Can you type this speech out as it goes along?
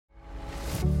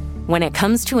When it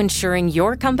comes to ensuring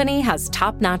your company has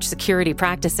top-notch security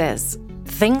practices,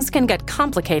 things can get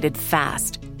complicated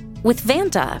fast. With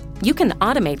Vanta, you can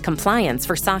automate compliance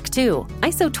for SOC 2,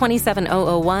 ISO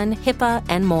 27001, HIPAA,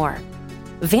 and more.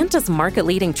 Vanta's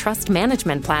market-leading trust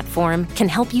management platform can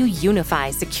help you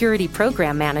unify security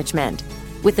program management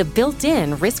with a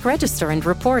built-in risk register and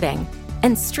reporting,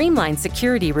 and streamline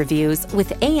security reviews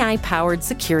with AI-powered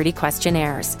security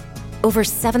questionnaires. Over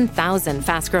 7,000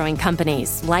 fast-growing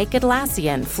companies like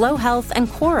Atlassian, Flow Health, and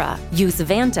Quora use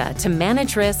Vanta to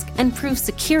manage risk and prove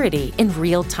security in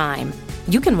real time.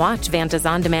 You can watch Vanta's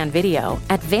on-demand video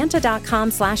at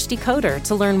vanta.com/decoder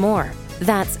to learn more.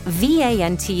 That's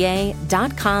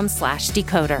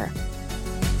vanta.com/decoder.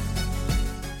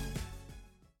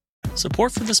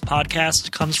 Support for this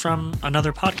podcast comes from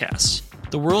another podcast.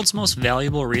 The world's most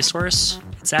valuable resource,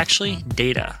 it's actually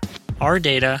data. Our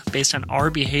data, based on our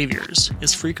behaviors,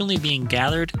 is frequently being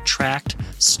gathered, tracked,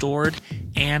 stored,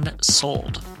 and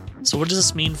sold. So what does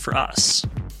this mean for us?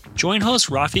 Join host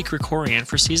Rafi Krikorian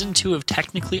for Season 2 of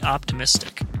Technically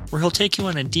Optimistic, where he'll take you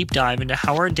on a deep dive into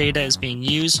how our data is being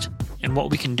used and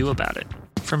what we can do about it.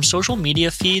 From social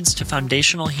media feeds to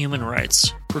foundational human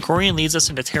rights, Krikorian leads us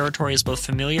into territories both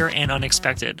familiar and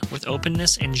unexpected, with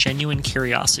openness and genuine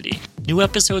curiosity. New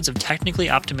episodes of Technically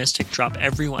Optimistic drop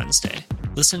every Wednesday.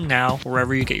 Listen now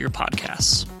wherever you get your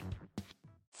podcasts.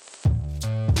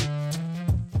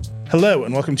 Hello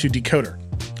and welcome to Decoder.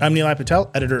 I'm Nilay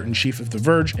Patel, editor-in-chief of The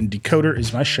Verge, and Decoder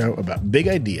is my show about big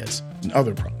ideas and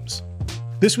other problems.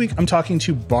 This week, I'm talking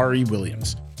to Bari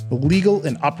Williams, a legal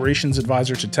and operations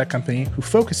advisor to tech company who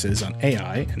focuses on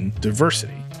AI and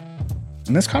diversity.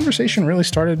 And this conversation really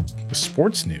started with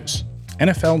sports news,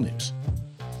 NFL news.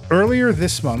 Earlier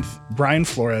this month, Brian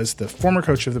Flores, the former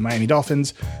coach of the Miami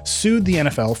Dolphins, sued the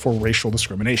NFL for racial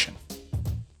discrimination.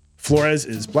 Flores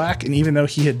is black, and even though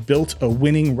he had built a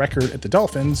winning record at the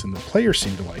Dolphins and the players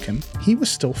seemed to like him, he was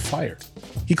still fired.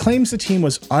 He claims the team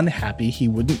was unhappy he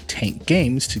wouldn't tank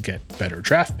games to get better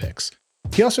draft picks.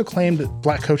 He also claimed that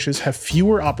black coaches have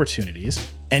fewer opportunities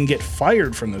and get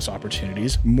fired from those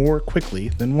opportunities more quickly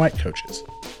than white coaches.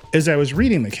 As I was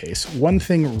reading the case, one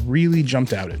thing really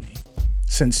jumped out at me.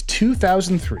 Since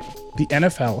 2003, the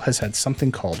NFL has had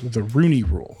something called the Rooney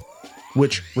Rule,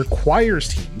 which requires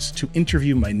teams to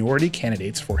interview minority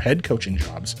candidates for head coaching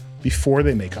jobs before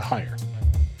they make a hire.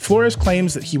 Flores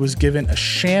claims that he was given a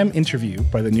sham interview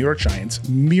by the New York Giants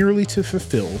merely to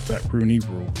fulfill that Rooney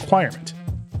Rule requirement.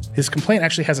 His complaint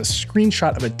actually has a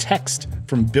screenshot of a text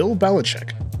from Bill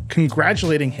Belichick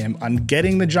congratulating him on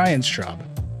getting the Giants job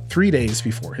 3 days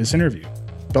before his interview.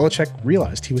 Belichick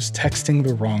realized he was texting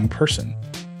the wrong person.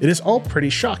 It is all pretty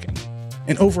shocking.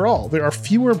 And overall, there are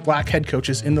fewer black head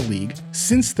coaches in the league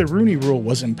since the Rooney Rule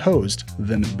was imposed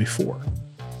than before.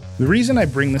 The reason I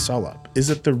bring this all up is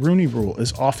that the Rooney Rule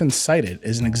is often cited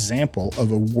as an example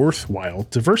of a worthwhile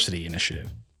diversity initiative,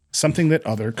 something that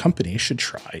other companies should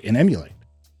try and emulate.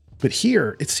 But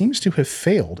here, it seems to have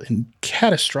failed in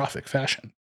catastrophic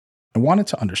fashion. I wanted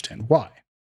to understand why.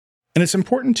 And it's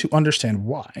important to understand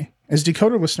why. As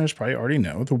Decoder listeners probably already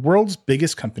know, the world's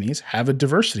biggest companies have a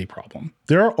diversity problem.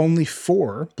 There are only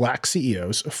 4 black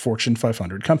CEOs of Fortune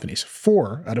 500 companies,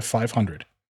 4 out of 500.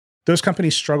 Those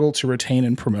companies struggle to retain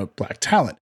and promote black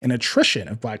talent, and attrition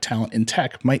of black talent in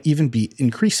tech might even be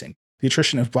increasing. The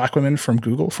attrition of black women from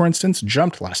Google, for instance,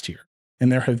 jumped last year, and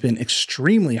there have been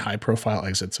extremely high-profile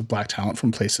exits of black talent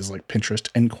from places like Pinterest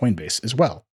and Coinbase as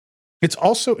well. It's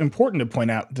also important to point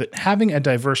out that having a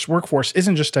diverse workforce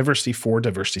isn't just diversity for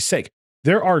diversity's sake.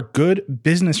 There are good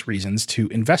business reasons to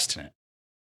invest in it.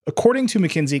 According to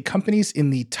McKinsey, companies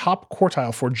in the top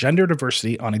quartile for gender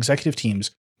diversity on executive teams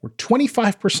were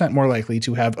 25% more likely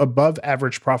to have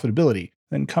above-average profitability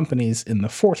than companies in the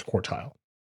fourth quartile.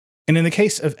 And in the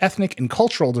case of ethnic and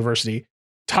cultural diversity,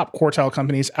 top quartile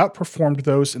companies outperformed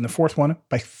those in the fourth one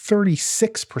by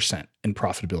 36% in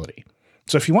profitability.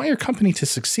 So if you want your company to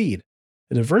succeed,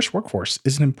 a diverse workforce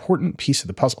is an important piece of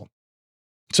the puzzle.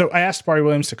 So I asked Bari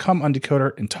Williams to come on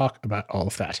Decoder and talk about all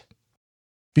of that.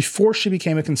 Before she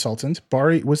became a consultant,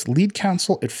 Bari was lead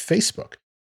counsel at Facebook.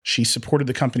 She supported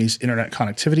the company's internet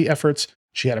connectivity efforts.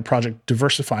 She had a project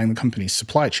diversifying the company's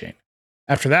supply chain.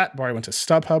 After that, Bari went to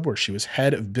StubHub, where she was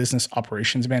head of business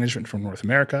operations management for North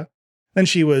America. Then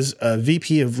she was a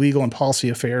VP of legal and policy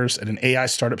affairs at an AI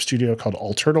startup studio called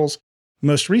All Turtles.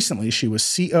 Most recently, she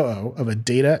was COO of a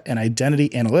data and identity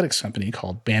analytics company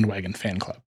called Bandwagon Fan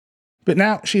Club. But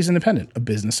now she's independent, a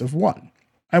business of one.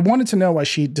 I wanted to know why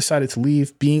she decided to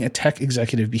leave being a tech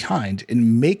executive behind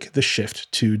and make the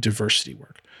shift to diversity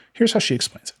work. Here's how she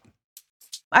explains it.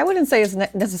 I wouldn't say it's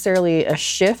necessarily a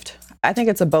shift. I think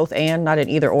it's a both and, not an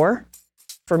either or.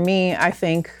 For me, I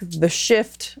think the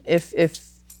shift, if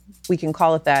we can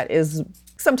call it that, is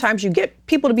sometimes you get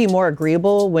people to be more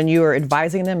agreeable when you are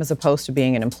advising them as opposed to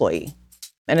being an employee.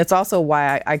 And it's also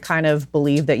why I kind of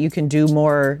believe that you can do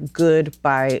more good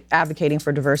by advocating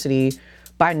for diversity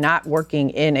by not working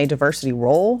in a diversity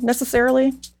role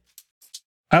necessarily.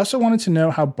 I also wanted to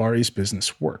know how Bari's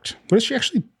business worked. What does she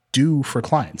actually do for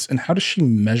clients, and how does she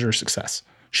measure success?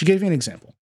 She gave me an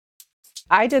example.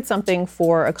 I did something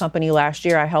for a company last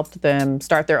year. I helped them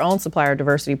start their own supplier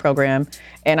diversity program,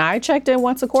 and I checked in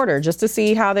once a quarter just to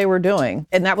see how they were doing.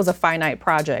 And that was a finite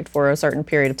project for a certain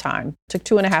period of time. It took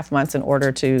 2.5 months in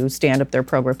order to stand up their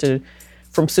program,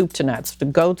 from soup to nuts, to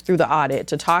go through the audit,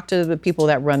 to talk to the people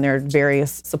that run their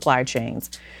various supply chains.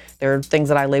 There are things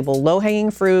that I label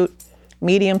low-hanging fruit,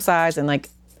 medium size, and like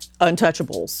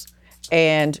untouchables.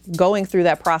 And going through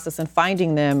that process and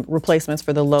finding them replacements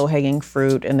for the low-hanging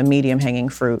fruit and the medium-hanging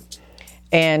fruit.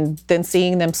 And then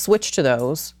seeing them switch to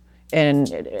those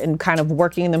and kind of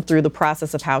working them through the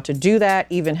process of how to do that,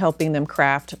 even helping them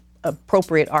craft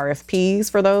appropriate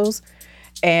RFPs for those,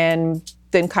 and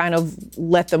then kind of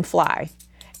let them fly.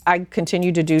 I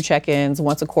continue to do check-ins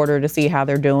once a quarter to see how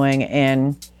they're doing,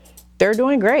 and they're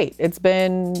doing great. It's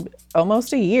been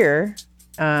almost a year.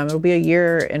 It'll be a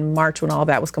year in March when all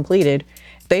that was completed.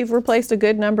 They've replaced a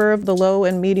good number of the low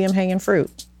and medium hanging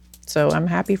fruit. So I'm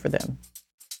happy for them.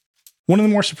 One of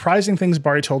the more surprising things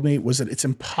Bari told me was that it's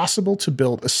impossible to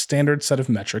build a standard set of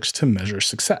metrics to measure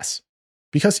success.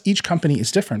 Because each company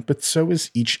is different, but so is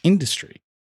each industry.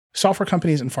 Software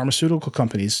companies and pharmaceutical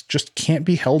companies just can't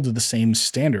be held to the same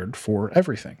standard for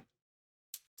everything.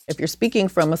 If you're speaking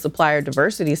from a supplier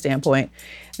diversity standpoint,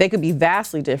 they could be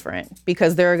vastly different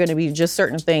because there are going to be just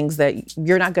certain things that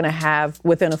you're not going to have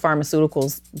within a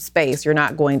pharmaceuticals space. You're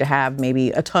not going to have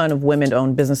maybe a ton of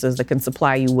women-owned businesses that can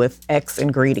supply you with X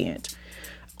ingredient.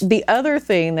 The other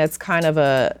thing that's kind of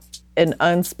an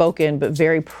unspoken but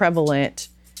very prevalent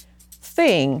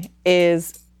thing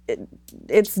is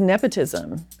it's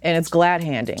nepotism and it's glad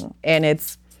handing, and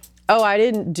it's, oh, I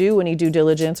didn't do any due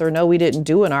diligence, or no, we didn't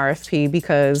do an RFP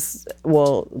because,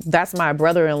 well, that's my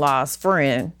brother-in-law's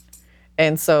friend.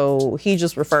 And so he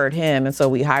just referred him, and so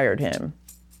we hired him.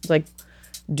 It's like,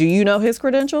 do you know his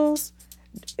credentials?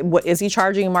 What, is he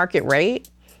charging market rate?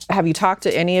 Have you talked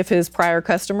to any of his prior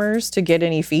customers to get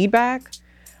any feedback?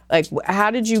 Like,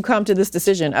 how did you come to this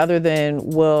decision other than,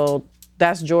 well,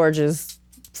 that's George's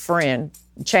friend,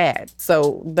 Chad.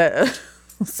 So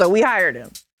we hired him.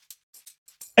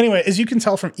 Anyway, as you can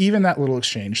tell from even that little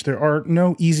exchange, there are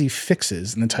no easy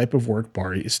fixes in the type of work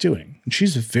Bari is doing, and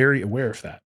she's very aware of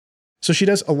that. So she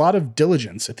does a lot of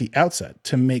diligence at the outset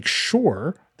to make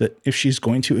sure that if she's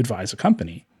going to advise a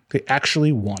company, they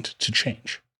actually want to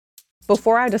change.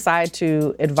 Before I decide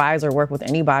to advise or work with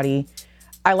anybody,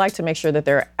 I like to make sure that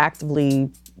they're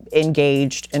actively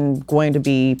engaged and going to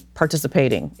be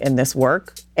participating in this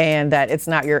work, and that it's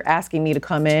not you're asking me to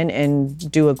come in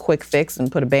and do a quick fix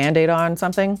and put a Band-Aid on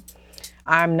something.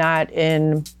 I'm not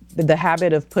in the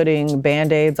habit of putting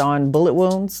Band-Aids on bullet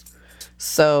wounds.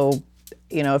 So,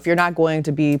 if you're not going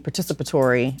to be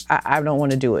participatory, I don't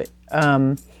want to do it.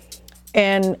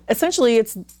 And essentially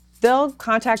they'll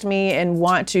contact me and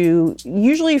want to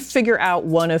usually figure out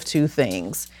one of two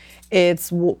things.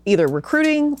 It's either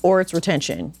recruiting or it's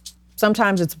retention.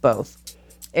 Sometimes it's both.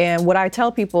 And what I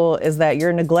tell people is that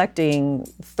you're neglecting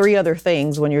 3 other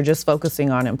things when you're just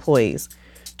focusing on employees.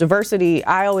 Diversity,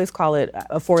 I always call it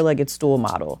a 4-legged stool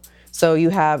model. So you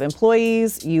have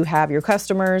employees, you have your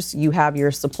customers, you have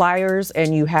your suppliers,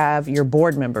 and you have your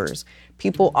board members.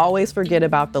 People always forget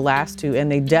about the last 2,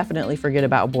 and they definitely forget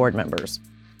about board members.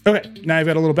 Okay, now I've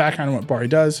got a little background on what Bari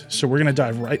does, so we're going to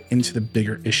dive right into the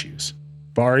bigger issues.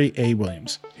 Bari A.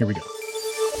 Williams. Here we go.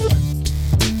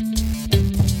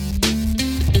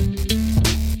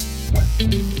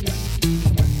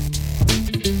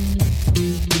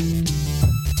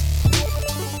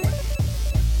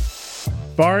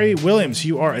 Bari Williams,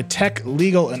 you are a tech,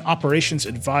 legal, and operations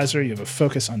advisor. You have a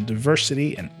focus on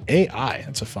diversity and AI.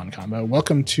 That's a fun combo.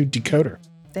 Welcome to Decoder.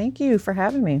 Thank you for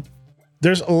having me.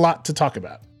 There's a lot to talk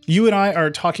about. You and I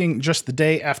are talking just the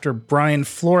day after Brian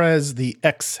Flores, the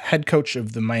ex-head coach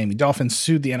of the Miami Dolphins,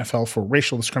 sued the NFL for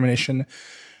racial discrimination.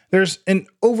 There's an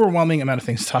overwhelming amount of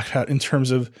things to talk about in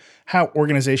terms of how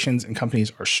organizations and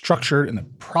companies are structured and the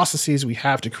processes we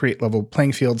have to create level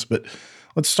playing fields. But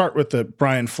let's start with the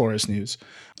Brian Flores news.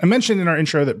 I mentioned in our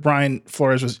intro that Brian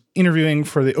Flores was interviewing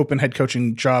for the open head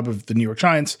coaching job of the New York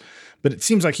Giants, but it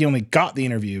seems like he only got the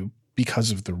interview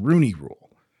because of the Rooney Rule.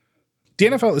 The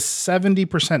NFL is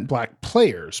 70% black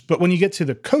players, but when you get to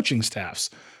the coaching staffs,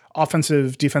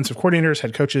 offensive, defensive coordinators,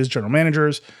 head coaches, general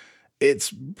managers,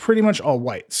 it's pretty much all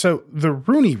white. So the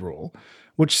Rooney Rule,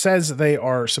 which says they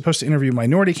are supposed to interview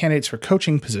minority candidates for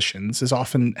coaching positions, is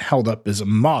often held up as a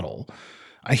model.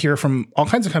 I hear from all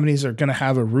kinds of companies are going to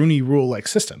have a Rooney Rule-like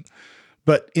system.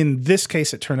 But in this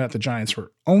case, it turned out the Giants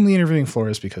were only interviewing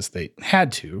Flores because they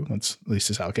had to. That's at least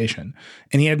his allegation.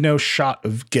 And he had no shot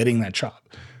of getting that job.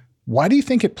 Why do you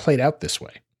think it played out this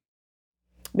way?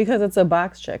 Because it's a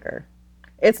box checker.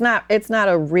 It's not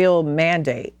a real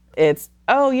mandate. It's,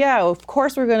 oh yeah, of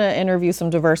course we're going to interview some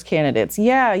diverse candidates.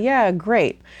 Yeah,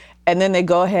 great. And then they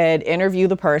go ahead, interview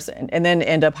the person, and then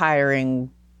end up hiring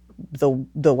the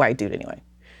white dude anyway.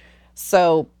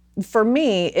 So for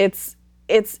me, it's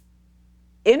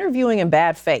interviewing in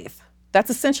bad faith. That's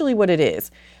essentially what it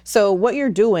is. So what you're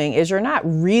doing is you're not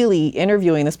really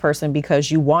interviewing this person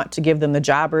because you want to give them the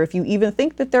job or if you even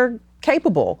think that they're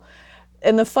capable.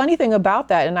 And the funny thing about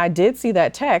that, and I did see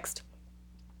that text,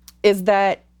 is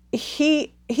that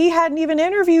he hadn't even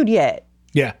interviewed yet.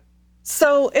 Yeah.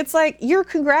 So it's like you're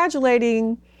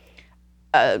congratulating,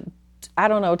 I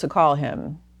don't know what to call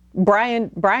him, Brian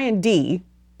D.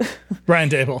 Brian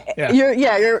Daboll.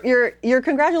 Yeah. You're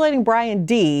congratulating Brian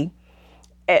D.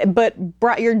 But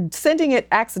you're sending it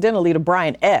accidentally to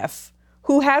Brian F.,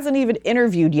 who hasn't even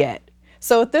interviewed yet.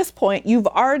 So at this point, you've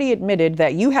already admitted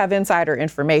that you have insider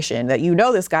information, that you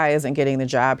know this guy isn't getting the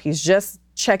job. He's just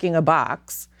checking a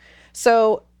box.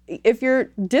 So if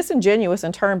you're disingenuous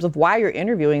in terms of why you're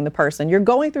interviewing the person, you're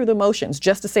going through the motions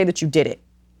just to say that you did it.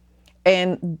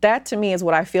 And that, to me, is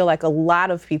what I feel like a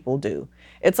lot of people do.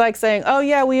 It's like saying, oh,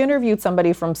 yeah, we interviewed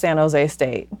somebody from San Jose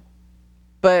State.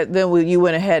 But then you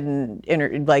went ahead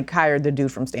and hired the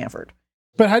dude from Stanford.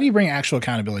 But how do you bring actual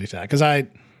accountability to that? Because I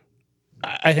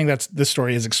think this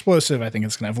story is explosive. I think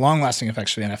it's going to have long-lasting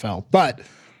effects for the NFL. But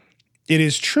it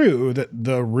is true that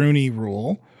the Rooney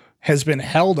Rule has been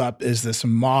held up as this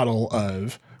model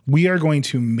of we are going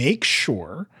to make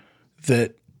sure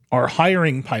that our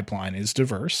hiring pipeline is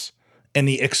diverse and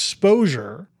the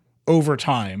exposure over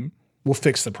time will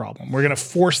fix the problem. We're going to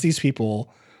force these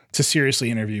people to seriously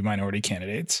interview minority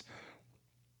candidates.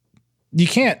 You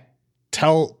can't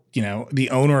tell, the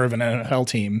owner of an NFL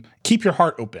team, keep your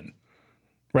heart open,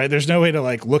 right? There's no way to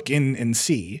look in and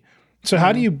see. So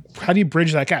how do you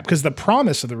bridge that gap? Because the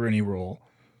promise of the Rooney Rule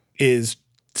is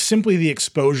simply the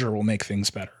exposure will make things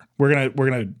better. We're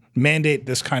gonna mandate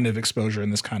this kind of exposure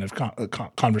and this kind of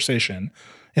conversation.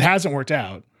 It hasn't worked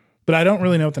out, but I don't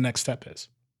really know what the next step is.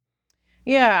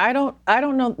 Yeah, I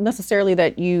don't know necessarily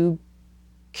that you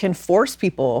can force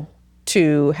people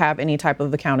to have any type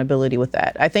of accountability with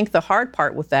that. I think the hard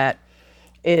part with that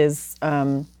is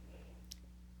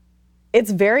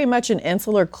it's very much an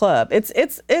insular club.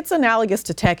 It's analogous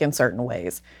to tech in certain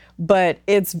ways, but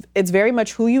it's very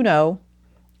much who you know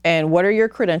and what are your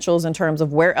credentials in terms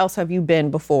of where else have you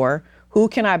been before, who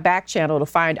can I back channel to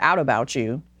find out about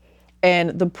you.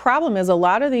 And the problem is a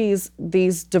lot of these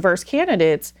diverse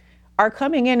candidates are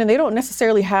coming in and they don't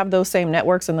necessarily have those same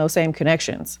networks and those same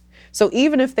connections. So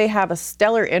even if they have a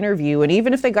stellar interview and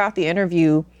even if they got the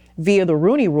interview via the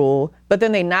Rooney Rule, but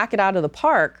then they knock it out of the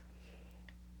park,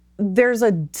 there's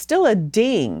still a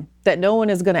ding that no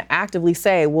one is going to actively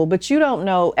say, well, but you don't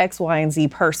know X, Y, and Z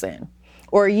person,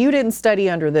 or you didn't study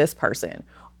under this person,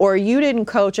 or you didn't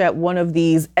coach at one of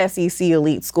these SEC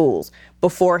elite schools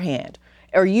beforehand,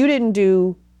 or you didn't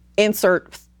do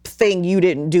insert thing you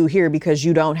didn't do here because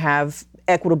you don't have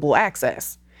equitable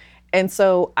access. And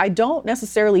so I don't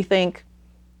necessarily think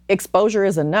exposure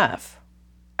is enough.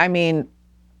 I mean,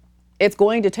 it's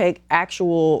going to take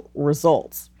actual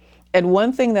results. And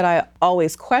one thing that I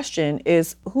always question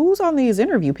is who's on these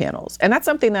interview panels? And that's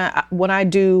something that when I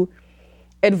do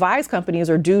advise companies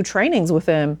or do trainings with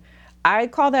them, I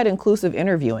call that inclusive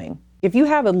interviewing. If you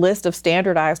have a list of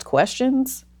standardized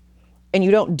questions and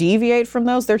you don't deviate from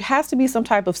those, there has to be some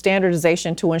type of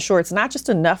standardization to ensure it's not just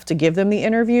enough to give them the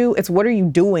interview, it's what are you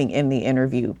doing in the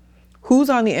interview? Who's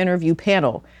on the interview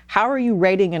panel? How are you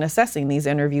rating and assessing these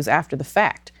interviews after the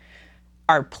fact?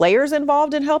 Are players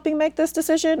involved in helping make this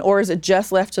decision, or is it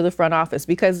just left to the front office?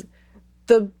 Because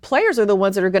the players are the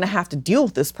ones that are going to have to deal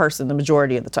with this person the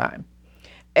majority of the time.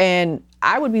 And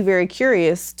I would be very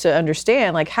curious to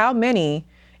understand, how many,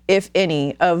 if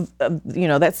any, of that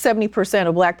 70%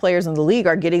 of Black players in the league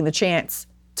are getting the chance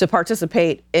to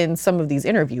participate in some of these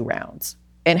interview rounds,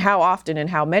 and how often and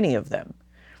how many of them.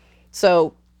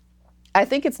 So I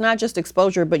think it's not just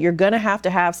exposure, but you're going to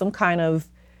have some kind of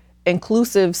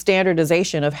inclusive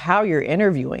standardization of how you're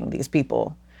interviewing these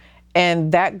people.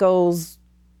 And that goes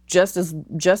just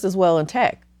as well in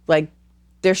tech.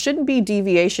 there shouldn't be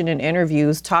deviation in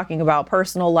interviews talking about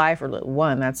personal life, or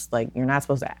one, that's like, you're not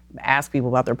supposed to ask people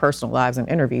about their personal lives in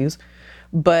interviews,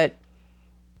 but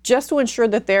just to ensure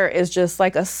that there is just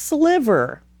like a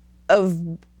sliver of,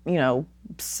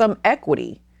 some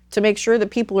equity to make sure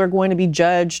that people are going to be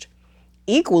judged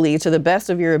equally to the best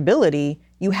of your ability.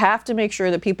 You have to make sure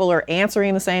that people are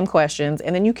answering the same questions,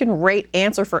 and then you can rate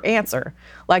answer for answer.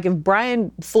 Like if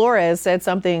Brian Flores said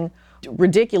something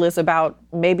ridiculous about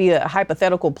maybe a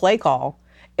hypothetical play call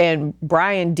and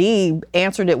Brian D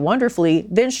answered it wonderfully,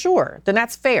 then sure, then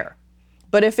that's fair.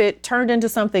 But if it turned into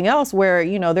something else where,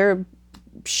 they're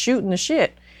shooting the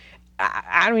shit,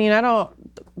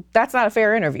 that's not a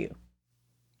fair interview.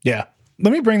 Yeah.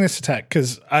 Let me bring this to tech,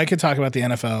 because I could talk about the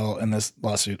NFL and this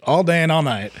lawsuit all day and all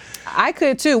night. I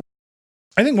could too.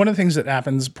 I think one of the things that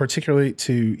happens, particularly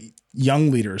to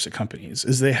young leaders at companies,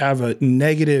 is they have a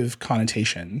negative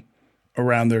connotation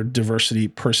around their diversity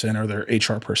person or their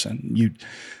HR person. You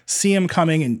see them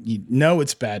coming and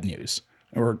it's bad news,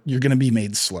 or you're going to be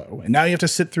made slow. And now you have to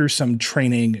sit through some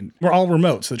training, and we're all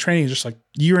remote. So the training is just like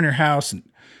you're in your house and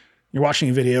you're watching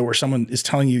a video where someone is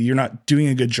telling you you're not doing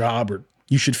a good job or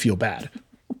you should feel bad.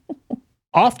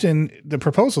 Often the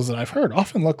proposals that I've heard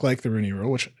often look like the Rooney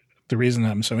Rule, which the reason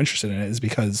I'm so interested in it is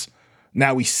because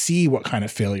now we see what kind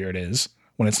of failure it is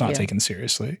when it's not taken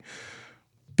seriously.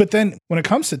 But then when it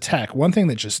comes to tech, one thing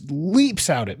that just leaps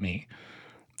out at me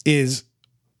is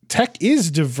tech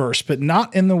is diverse, but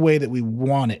not in the way that we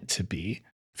want it to be.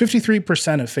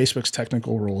 53% of Facebook's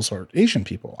technical roles are Asian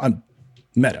people on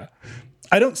Meta.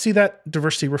 I don't see that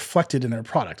diversity reflected in their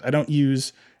product. I don't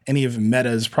use any of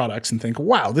Meta's products and think,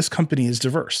 wow, this company is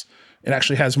diverse. It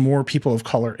actually has more people of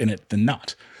color in it than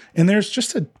not. And there's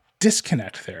just a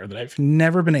disconnect there that I've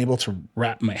never been able to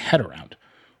wrap my head around.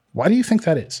 Why do you think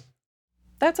that is?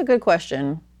 That's a good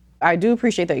question. I do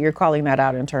appreciate that you're calling that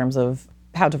out in terms of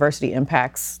how diversity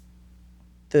impacts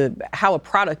how a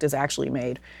product is actually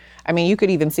made. I mean, you could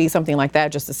even see something like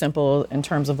that just as simple in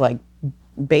terms of like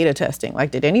beta testing. Like,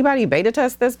 did anybody beta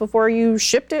test this before you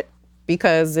shipped it?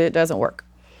 Because it doesn't work.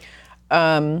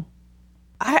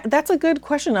 That's a good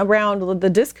question around the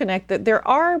disconnect, that there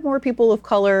are more people of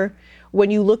color when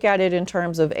you look at it in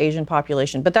terms of Asian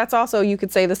population. But that's also, you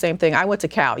could say the same thing. I went to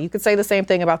Cal. You could say the same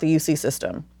thing about the UC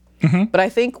system. Mm-hmm. But I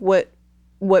think what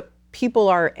people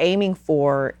are aiming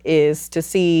for is to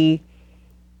see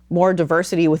more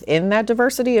diversity within that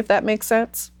diversity, if that makes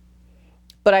sense.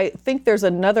 But I think there's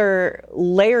another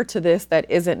layer to this that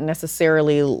isn't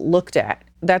necessarily looked at.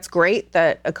 That's great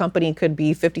that a company could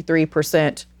be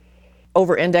 53%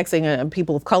 over-indexing on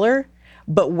people of color,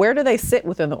 but where do they sit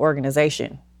within the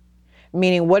organization?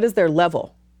 Meaning, what is their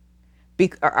level?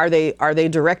 Are they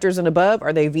directors and above?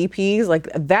 Are they VPs? Like,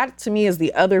 that to me is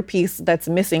the other piece that's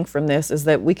missing from this, is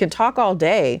that we can talk all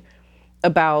day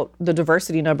about the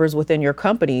diversity numbers within your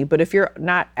company, but if you're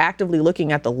not actively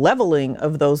looking at the leveling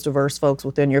of those diverse folks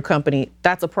within your company,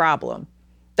 that's a problem.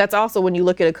 That's also when you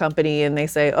look at a company and they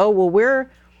say, oh, well,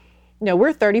 we're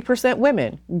 30%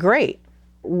 women. Great.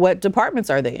 What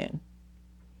departments are they in?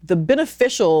 The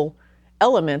beneficial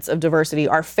elements of diversity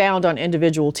are found on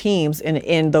individual teams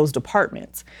in those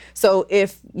departments. So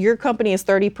if your company is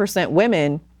 30%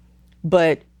 women,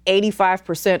 but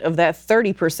 85% of that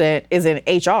 30% is in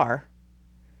HR,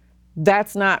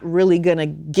 that's not really going to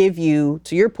give you,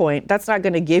 to your point, that's not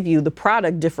going to give you the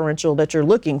product differential that you're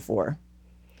looking for.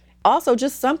 Also,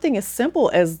 just something as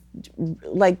simple as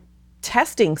like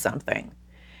testing something.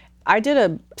 I did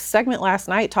a segment last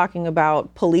night talking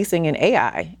about policing and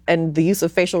AI and the use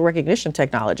of facial recognition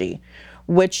technology,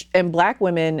 which in Black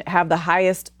women have the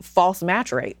highest false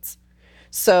match rates.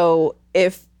 So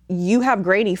if you have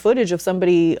grainy footage of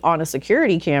somebody on a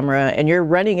security camera and you're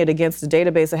running it against a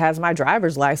database that has my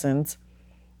driver's license,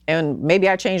 and maybe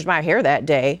I changed my hair that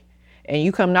day, and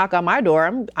you come knock on my door,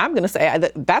 I'm going to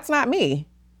say, that's not me.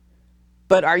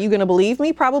 But are you going to believe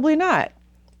me? Probably not.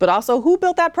 But also, who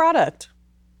built that product?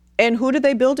 And who did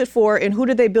they build it for? And who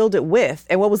did they build it with?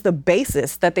 And what was the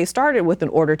basis that they started with in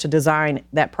order to design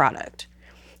that product?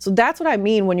 So that's what I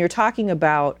mean when you're talking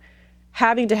about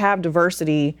having to have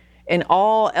diversity in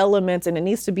all elements, and it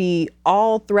needs to be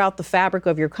all throughout the fabric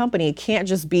of your company. It can't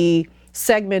just be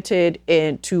segmented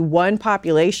into one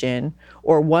population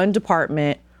or one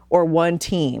department or one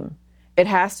team. It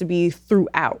has to be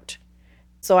throughout.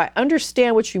 So I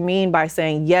understand what you mean by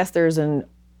saying, yes, there's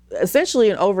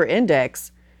essentially an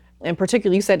over-index. In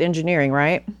particular, you said engineering,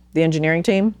 right? The engineering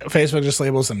team? Facebook just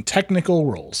labels them technical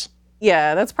roles.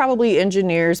 Yeah, that's probably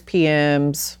engineers,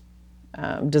 PMs,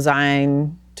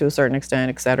 design to a certain extent,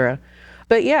 et cetera.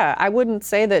 But yeah, I wouldn't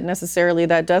say that necessarily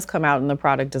that does come out in the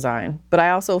product design. But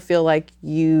I also feel like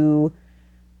you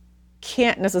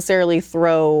can't necessarily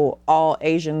throw all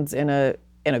Asians in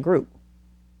a group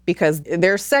because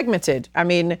they're segmented. I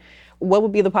mean, what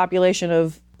would be the population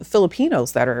of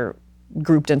Filipinos that are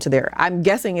grouped into there? I'm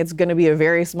guessing it's going to be a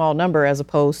very small number as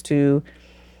opposed to,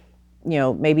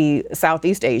 maybe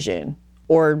Southeast Asian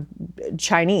or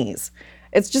Chinese.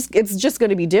 It's just going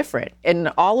to be different.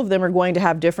 And all of them are going to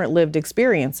have different lived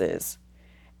experiences.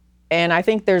 And I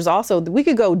think there's also, we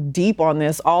could go deep on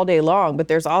this all day long, but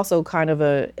there's also kind of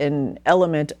an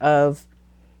element of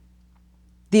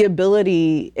the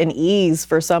ability and ease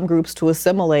for some groups to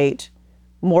assimilate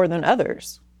more than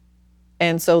others.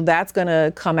 And so that's going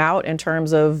to come out in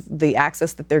terms of the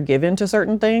access that they're given to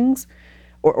certain things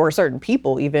or certain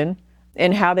people even,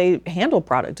 and how they handle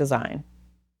product design.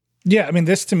 Yeah, I mean,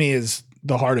 this to me is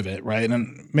the heart of it, right?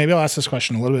 And maybe I'll ask this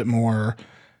question a little bit more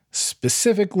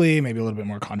specifically, maybe a little bit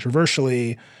more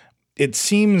controversially. It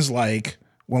seems like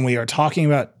when we are talking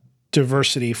about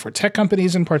diversity for tech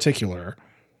companies in particular,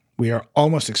 we are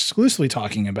almost exclusively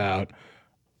talking about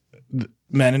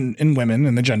men and women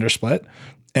and the gender split.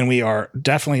 And we are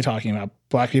definitely talking about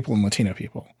Black people and Latino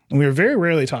people. And we are very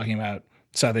rarely talking about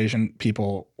South Asian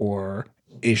people or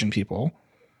Asian people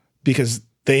because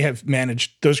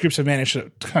those groups have managed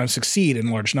to kind of succeed in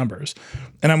large numbers.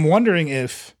 And I'm wondering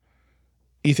if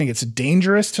you think it's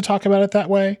dangerous to talk about it that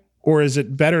way, or is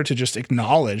it better to just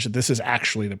acknowledge that this is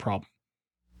actually the problem?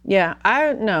 Yeah,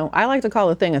 I like to call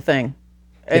a thing a thing.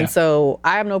 And so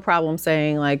I have no problem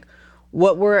saying like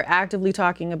what we're actively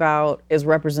talking about is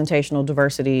representational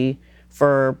diversity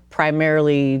for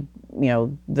primarily,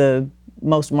 the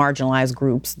most marginalized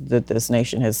groups that this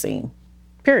nation has seen,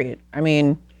 period. I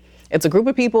mean, it's a group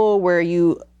of people where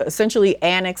you essentially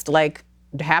annexed like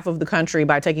half of the country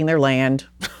by taking their land.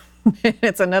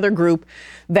 It's another group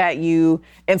that you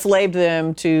enslaved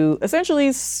them to essentially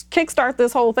kickstart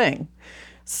this whole thing.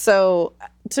 So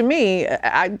to me,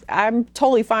 I'm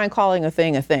totally fine calling a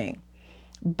thing.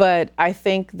 But I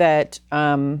think that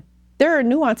there are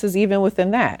nuances even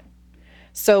within that.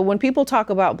 So when people talk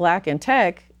about Black in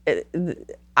tech,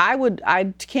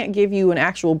 I can't give you an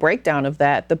actual breakdown of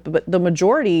that. The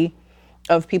majority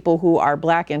of people who are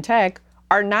Black in tech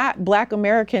are not Black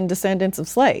American descendants of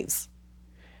slaves.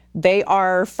 They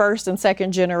are first and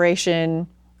second generation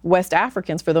West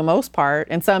Africans for the most part,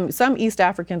 and some East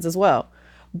Africans as well.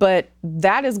 But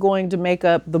that is going to make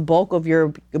up the bulk of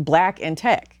your Black in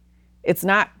tech. It's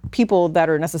not people that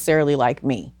are necessarily like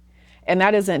me. And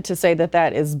that isn't to say that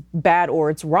that is bad or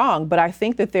it's wrong, but I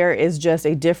think that there is just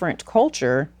a different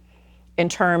culture in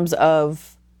terms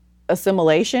of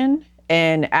assimilation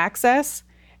and access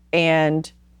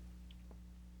and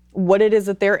what it is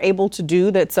that they're able to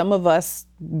do that some of us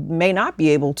may not be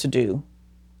able to do.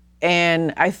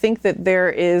 And I think that there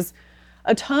is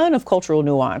a ton of cultural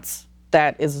nuance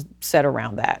that is set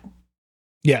around that.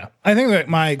 Yeah, I think that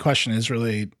my question is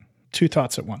really two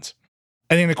thoughts at once.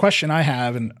 I think the question I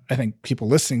have, and I think people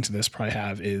listening to this probably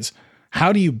have, is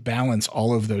how do you balance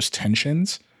all of those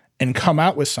tensions and come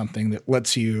out with something that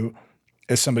lets you,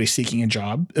 as somebody seeking a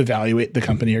job, evaluate the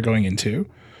company you're going into?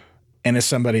 And as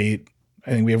somebody,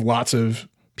 I think we have lots of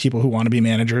people who want to be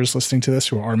managers listening to this,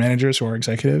 who are managers, who are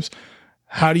executives.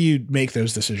 How do you make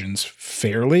those decisions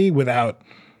fairly without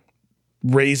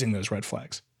raising those red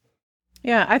flags?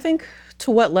 Yeah, I think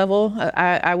to what level,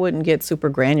 I wouldn't get super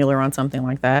granular on something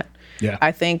like that. Yeah.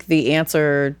 I think the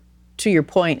answer to your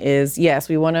point is, yes,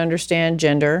 we want to understand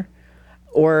gender,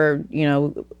 or,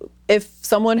 if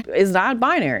someone is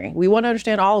non-binary, we want to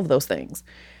understand all of those things.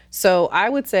 So I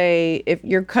would say if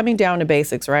you're coming down to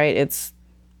basics, right, it's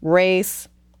race,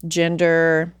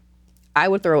 gender. I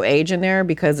would throw age in there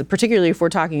because particularly if we're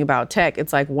talking about tech,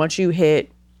 it's like once you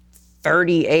hit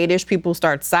 38-ish, people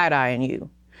start side-eyeing you.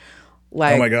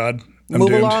 Like, oh my God, I'm move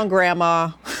doomed. along,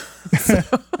 grandma.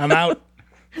 I'm out.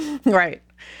 Right.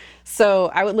 So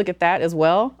I would look at that as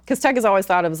well, because tech is always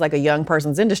thought of as like a young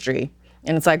person's industry.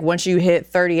 And it's like once you hit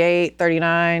 38,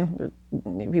 39,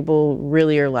 people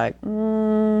really are like,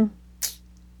 can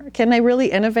they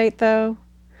really innovate though?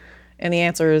 And the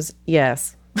answer is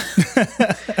yes.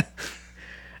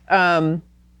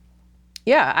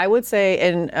 Yeah, I would say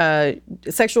in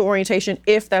sexual orientation,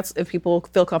 if people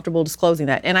feel comfortable disclosing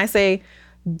that. And I say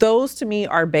those to me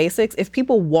are basics. If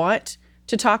people want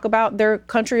to talk about their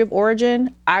country of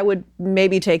origin, I would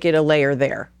maybe take it a layer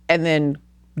there and then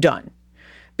done.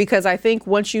 Because I think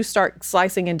once you start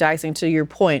slicing and dicing, to your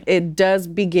point, it does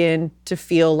begin to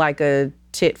feel like a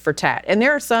tit for tat. And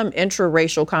there are some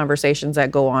intraracial conversations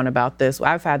that go on about this.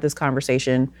 I've had this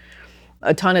conversation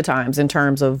a ton of times in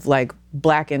terms of like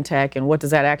Black in tech and what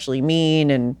does that actually mean?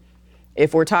 And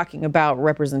if we're talking about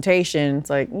representation,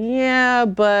 it's like, yeah,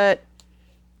 but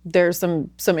there's some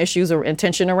issues or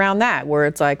intention around that, where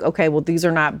it's like, okay, well, these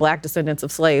are not Black descendants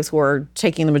of slaves who are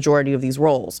taking the majority of these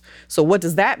roles. So what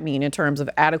does that mean in terms of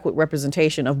adequate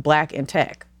representation of Black in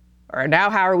tech? Or now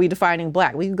how are we defining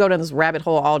Black? We can go down this rabbit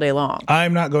hole all day long.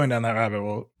 I'm not going down that rabbit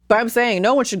hole. But I'm saying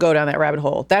no one should go down that rabbit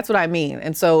hole. That's what I mean.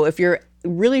 And so if you're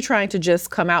really trying to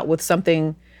just come out with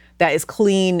something that is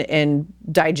clean and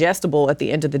digestible at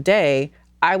the end of the day,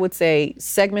 I would say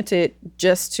segment it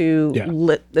just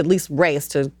to at least race,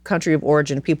 to country of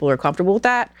origin. People are comfortable with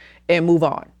that, and move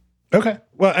on. Okay.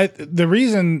 Well, the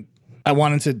reason I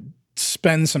wanted to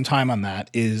spend some time on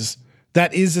that is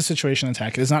the situation in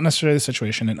tech. It is not necessarily the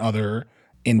situation in other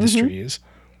industries,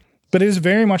 but it is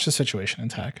very much the situation in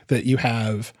tech that you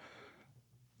have,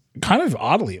 kind of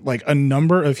oddly, like a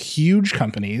number of huge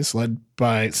companies led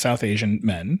by South Asian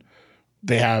men.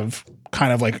 They have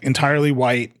kind of like entirely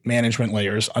white management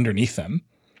layers underneath them.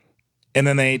 And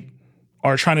then they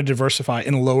are trying to diversify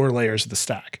in lower layers of the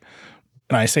stack.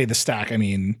 And I say the stack, I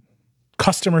mean,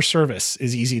 customer service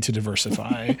is easy to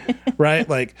diversify, right?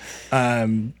 Like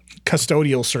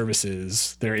custodial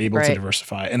services, they're able to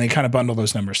diversify, and they kind of bundle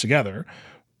those numbers together.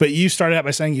 But you started out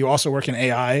by saying you also work in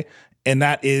AI, and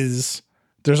that is...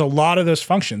 there's a lot of those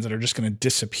functions that are just going to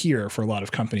disappear for a lot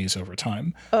of companies over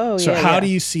time. So how do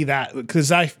you see that? Because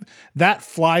that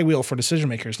flywheel for decision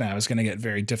makers now is going to get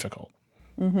very difficult.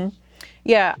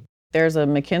 Yeah. There's a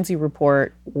McKinsey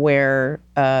report where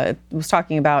it was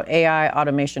talking about AI,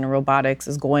 automation, and robotics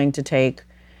is going to take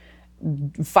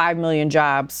 5 million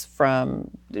jobs from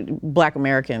Black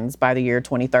Americans by the year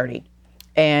 2030.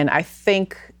 And I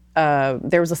think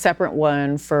there was a separate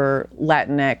one for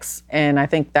Latinx, and I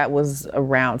think that was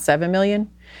around 7 million.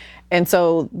 And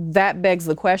so that begs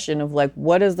the question of like,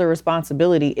 what is the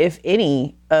responsibility, if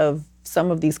any, of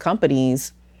some of these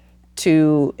companies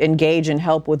to engage and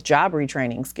help with job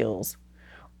retraining skills,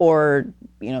 or,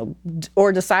 you know,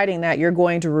 or deciding that you're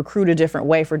going to recruit a different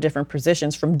way for different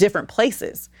positions from different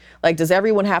places? Like, does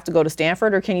everyone have to go to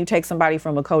Stanford, or can you take somebody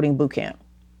from a coding boot camp?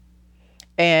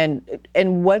 And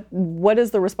what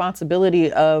is the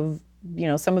responsibility of, you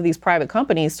know, some of these private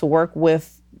companies to work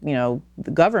with, you know,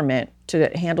 the government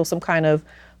to handle some kind of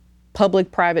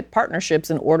public-private partnerships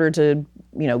in order to,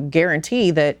 you know, guarantee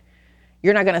that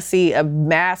you're not going to see a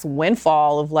mass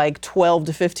windfall of like 12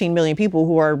 to 15 million people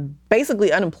who are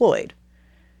basically unemployed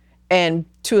and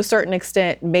to a certain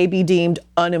extent may be deemed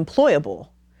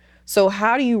unemployable. So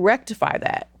how do you rectify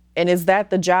that? And is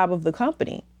that the job of the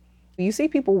company? You see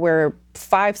people wear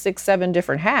 5, 6, 7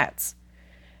 different hats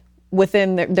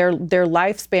within their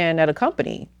lifespan at a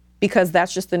company, because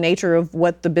that's just the nature of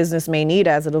what the business may need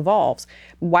as it evolves.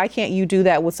 Why can't you do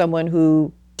that with someone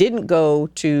who didn't go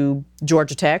to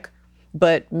Georgia Tech,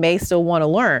 but may still want to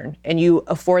learn, and you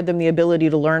afford them the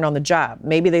ability to learn on the job?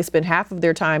 Maybe they spend half of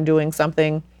their time doing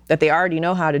something that they already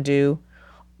know how to do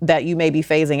that you may be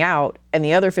phasing out, and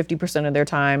the other 50% of their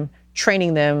time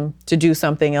training them to do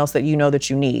something else that you know that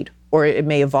you need, or it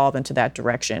may evolve into that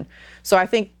direction. So I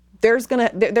think there's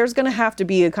gonna have to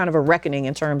be a kind of a reckoning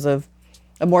in terms of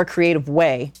a more creative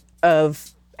way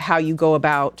of how you go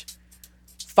about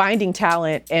finding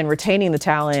talent and retaining the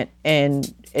talent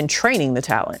and training the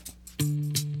talent.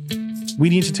 We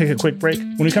need to take a quick break.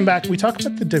 When we come back, we talk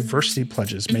about the diversity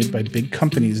pledges made by big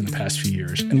companies in the past few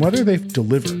years and whether they've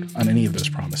delivered on any of those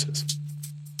promises.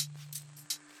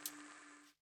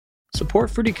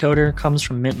 Support for Decoder comes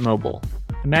from Mint Mobile.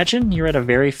 Imagine you're at a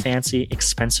very fancy,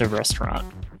 expensive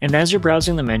restaurant, and as you're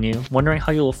browsing the menu, wondering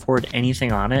how you'll afford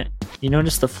anything on it, you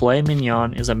notice the filet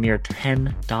mignon is a mere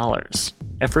 $10.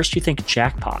 At first you think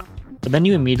jackpot, but then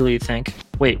you immediately think,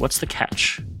 wait, what's the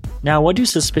catch? Now, what do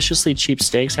suspiciously cheap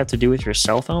steaks have to do with your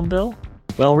cell phone bill?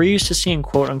 Well, we're used to seeing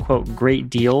quote-unquote great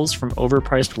deals from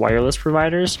overpriced wireless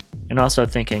providers, and also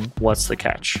thinking, what's the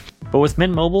catch? But with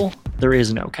Mint Mobile, there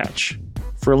is no catch.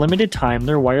 For a limited time,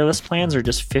 their wireless plans are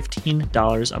just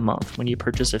 $15 a month when you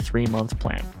purchase a 3-month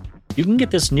plan. You can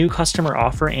get this new customer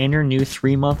offer and your new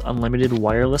 3-month unlimited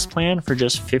wireless plan for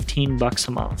just $15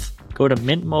 a month. Go to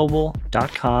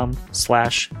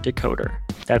mintmobile.com/decoder.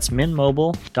 That's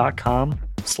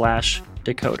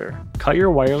mintmobile.com/decoder. Cut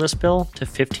your wireless bill to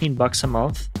 $15 a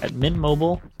month at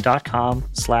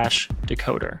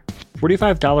mintmobile.com/decoder.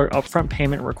 $45 upfront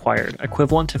payment required,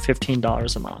 equivalent to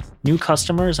 $15 a month. New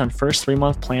customers on first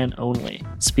 3-month plan only.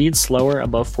 Speed slower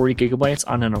above 40 gigabytes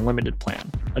on an unlimited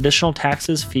plan. Additional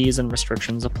taxes, fees, and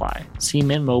restrictions apply. See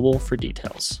Mint Mobile for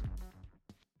details.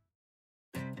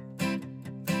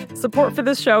 Support for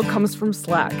this show comes from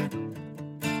Slack.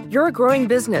 You're a growing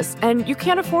business, and you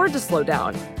can't afford to slow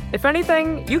down. If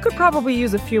anything, you could probably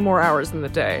use a few more hours in the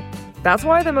day. That's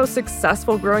why the most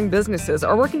successful growing businesses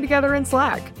are working together in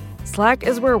Slack. Slack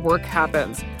is where work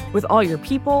happens, with all your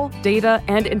people, data,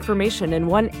 and information in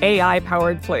one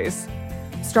AI-powered place.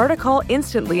 Start a call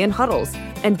instantly in huddles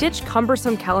and ditch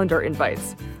cumbersome calendar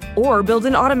invites. Or build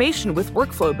an automation with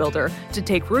Workflow Builder to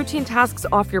take routine tasks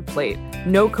off your plate.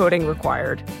 No coding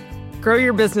required. Grow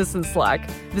your business in Slack.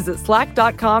 Visit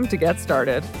slack.com to get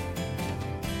started.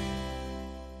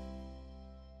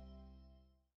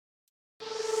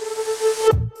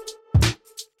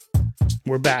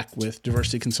 We're back with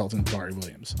diversity consultant Bari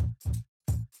Williams.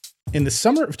 In the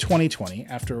summer of 2020,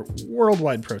 after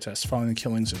worldwide protests following the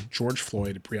killings of George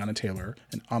Floyd, Breonna Taylor,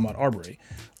 and Ahmaud Arbery,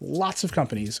 lots of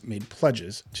companies made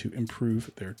pledges to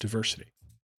improve their diversity.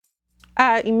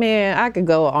 I could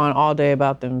go on all day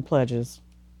about them pledges.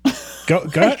 Go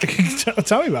ahead.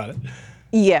 Tell me about it.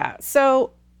 Yeah,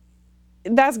 so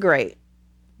that's great.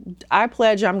 I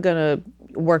pledge I'm going to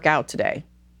work out today.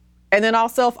 And then I'll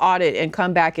self-audit and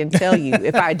come back and tell you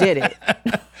if I did it.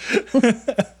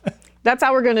 That's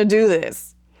how we're going to do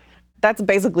this. That's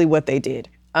basically what they did.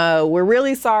 We're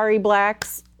really sorry,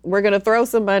 Blacks. We're going to throw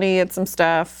some money at some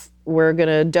stuff. We're going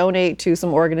to donate to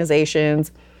some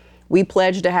organizations. We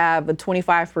pledge to have a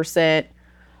 25%,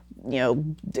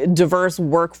 diverse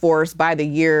workforce by the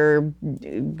year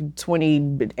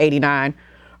 2089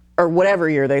 or whatever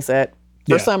year they said.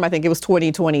 For some, I think it was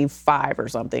 2025 or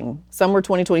something. Some were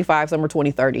 2025, some were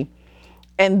 2030.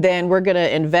 And then we're going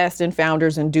to invest in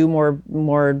founders and do more,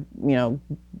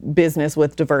 business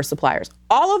with diverse suppliers.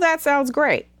 All of that sounds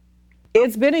great.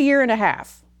 It's been a year and a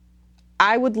half.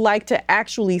 I would like to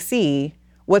actually see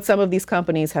what some of these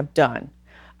companies have done.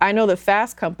 I know that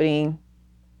Fast Company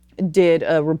did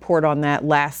a report on that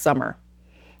last summer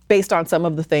based on some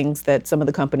of the things that some of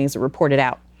the companies reported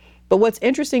out. But what's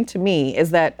interesting to me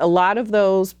is that a lot of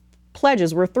those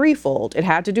pledges were threefold. It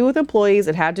had to do with employees,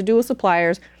 it had to do with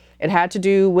suppliers, it had to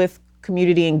do with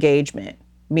community engagement,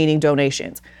 meaning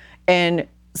donations. And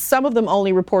some of them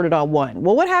only reported on one.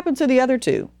 Well, what happened to the other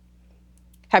two?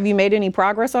 Have you made any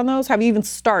progress on those? Have you even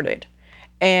started?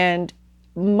 And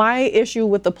my issue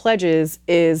with the pledges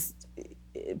is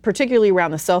particularly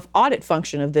around the self-audit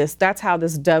function of this. That's how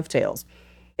this dovetails.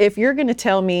 If you're going to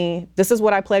tell me this is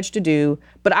what I pledged to do,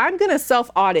 but I'm going to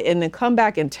self-audit and then come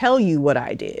back and tell you what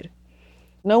I did.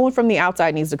 No one from the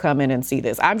outside needs to come in and see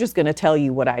this. I'm just going to tell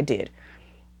you what I did.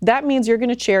 That means you're going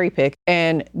to cherry pick.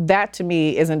 And that to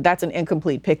me that's an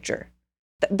incomplete picture.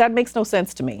 That makes no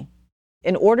sense to me.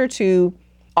 In order to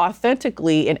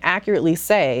authentically and accurately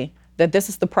say that this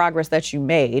is the progress that you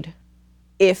made,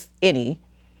 if any,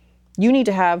 you need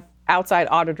to have outside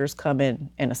auditors come in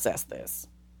and assess this.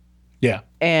 Yeah.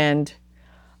 And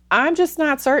I'm just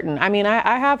not certain. I mean,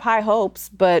 I have high hopes,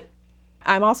 but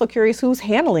I'm also curious who's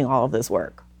handling all of this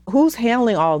work. Who's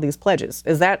handling all of these pledges?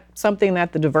 Is that something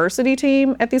that the diversity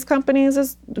team at these companies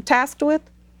is tasked with?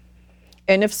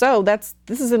 And if so, this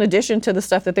is in addition to the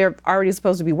stuff that they're already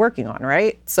supposed to be working on,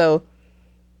 right? So,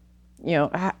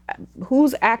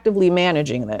 who's actively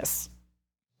managing this?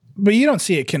 But you don't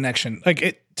see a connection.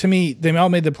 To me, they all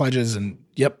made the pledges and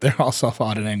yep, they're all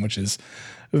self-auditing, which is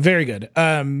very good.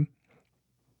 But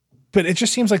it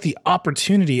just seems like the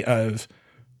opportunity of,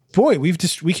 boy, we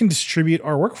can distribute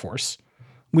our workforce.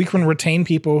 We can retain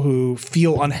people who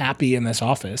feel unhappy in this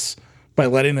office by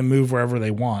letting them move wherever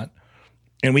they want.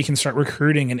 And we can start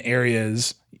recruiting in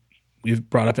areas. We've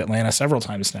brought up Atlanta several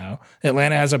times now.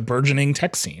 Atlanta has a burgeoning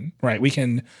tech scene, right? We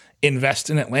can invest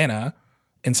in Atlanta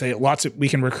and say we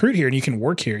can recruit here and you can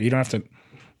work here. You don't have to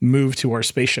move to our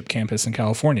spaceship campus in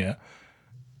California.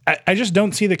 I just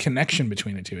don't see the connection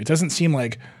between the two. It doesn't seem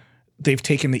like they've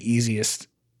taken the easiest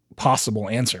possible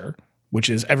answer, which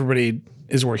is everybody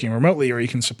is working remotely or you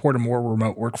can support a more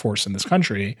remote workforce in this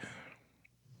country.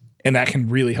 And that can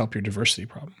really help your diversity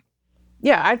problem.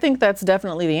 Yeah, I think that's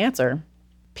definitely the answer.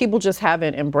 People just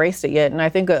haven't embraced it yet. And I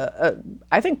think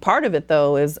part of it,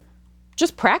 though, is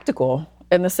just practical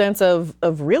in the sense of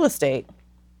real estate.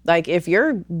 Like if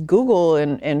you're Google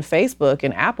and Facebook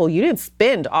and Apple, you didn't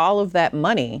spend all of that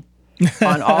money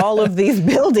on all of these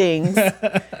buildings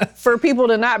for people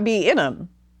to not be in them.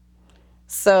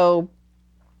 So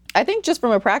I think just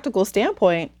from a practical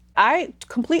standpoint, I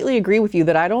completely agree with you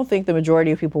that I don't think the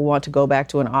majority of people want to go back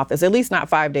to an office, at least not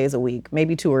 5 days a week,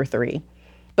 maybe 2 or 3.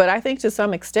 But I think to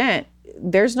some extent,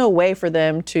 there's no way for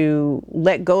them to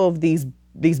let go of these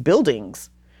buildings.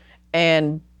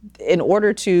 And in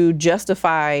order to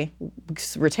justify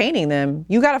retaining them,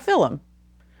 you got to fill them.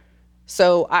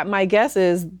 So my guess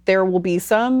is there will be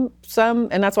some,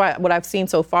 and that's why what I've seen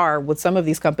so far with some of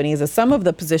these companies is some of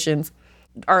the positions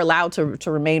are allowed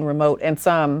to remain remote and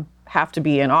some have to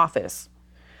be in office.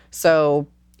 So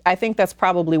I think that's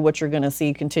probably what you're going to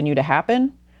see continue to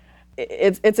happen.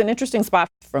 it's an interesting spot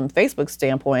from Facebook's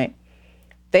standpoint.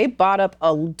 They bought up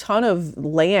a ton of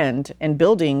land and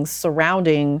buildings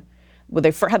surrounding, well,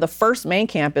 they had the first main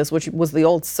campus, which was the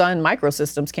old Sun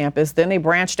Microsystems campus. Then they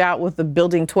branched out with the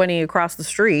Building 20 across the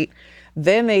street.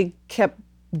 Then they kept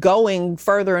going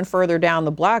further and further down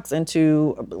the blocks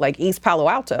into like East Palo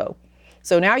Alto.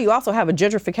 So now you also have a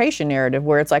gentrification narrative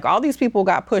where it's like all these people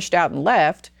got pushed out and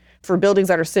left for buildings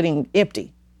that are sitting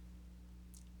empty.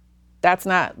 That's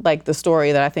not like the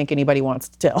story that I think anybody wants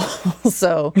to tell.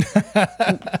 So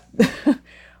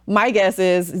my guess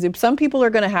is some people are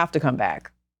going to have to come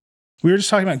back. We were just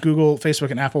talking about Google,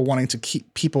 Facebook, and Apple wanting to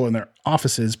keep people in their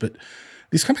offices, but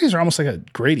these companies are almost like a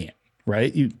gradient,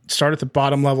 right? You start at the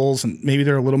bottom levels and maybe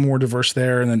they're a little more diverse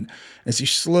there. And then as you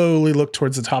slowly look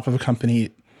towards the top of a company,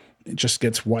 it just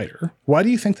gets wider. Why do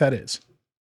you think that is?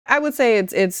 I would say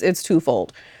it's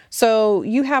twofold. So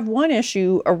you have one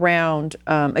issue around,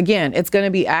 again, it's going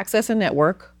to be access and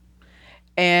network.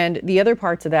 And the other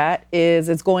part to that is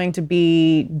it's going to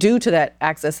be due to that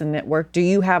access and network. Do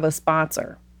you have a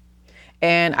sponsor?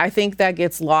 And I think that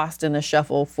gets lost in the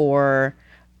shuffle for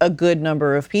a good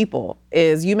number of people.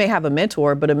 Is you may have a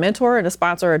mentor, but a mentor and a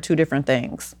sponsor are two different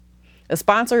things. A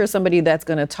sponsor is somebody that's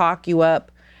going to talk you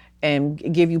up and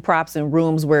give you props in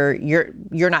rooms where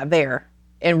you're not there,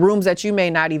 in rooms that you may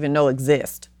not even know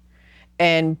exist.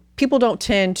 And people don't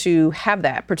tend to have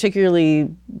that,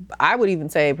 particularly, I would even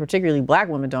say particularly Black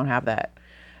women don't have that.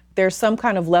 There's some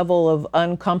kind of level of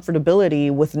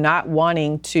uncomfortability with not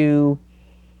wanting to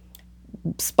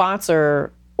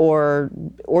sponsor or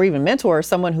even mentor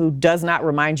someone who does not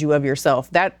remind you of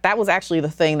yourself. That was actually the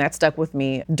thing that stuck with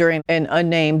me during an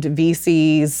unnamed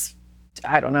VC's,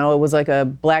 I don't know, it was like a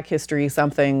Black History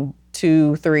something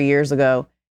 2-3 years ago.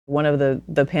 One of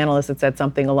the panelists had said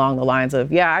something along the lines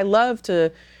of, yeah, I love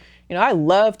to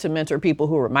mentor people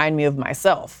who remind me of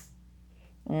myself.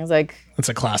 And I was like, that's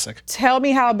a classic. Tell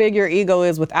me how big your ego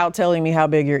is without telling me how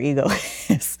big your ego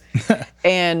is.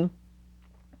 And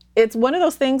it's one of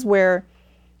those things where,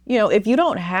 if you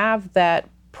don't have that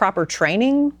proper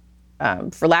training,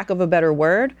 for lack of a better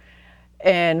word,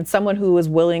 and someone who is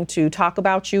willing to talk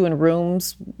about you in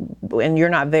rooms and you're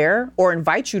not there, or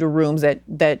invite you to rooms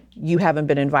that you haven't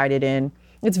been invited in,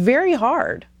 it's very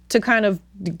hard to kind of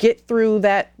get through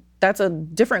that. That's a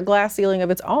different glass ceiling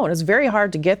of its own. It's very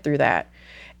hard to get through that.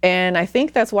 And I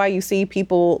think that's why you see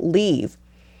people leave.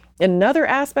 Another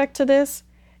aspect to this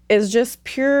is just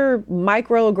pure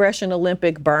microaggression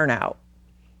Olympic burnout.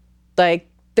 Like,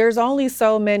 there's only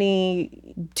so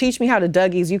many teach me how to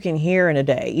Dougies you can hear in a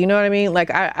day. You know what I mean?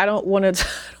 Like, I don't want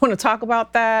to talk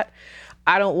about that.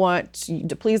 I don't want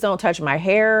to, please don't touch my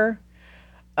hair.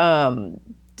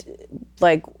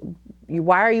 Like,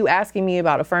 why are you asking me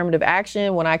about affirmative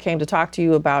action when I came to talk to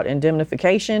you about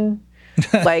indemnification?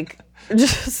 Like,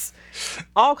 just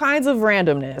all kinds of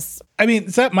randomness. I mean,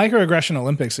 it's that microaggression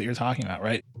Olympics that you're talking about,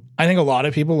 right? I think a lot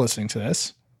of people listening to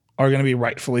this are going to be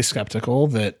rightfully skeptical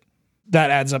that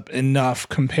adds up enough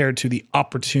compared to the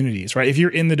opportunities, right? If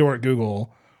you're in the door at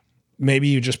Google, maybe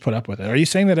you just put up with it. Are you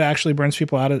saying that it actually burns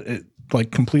people out of it, like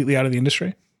completely out of the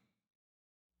industry?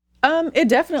 It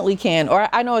definitely can. Or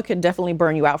I know it could definitely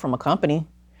burn you out from a company.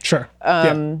 Sure.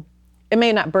 It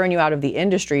may not burn you out of the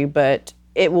industry, but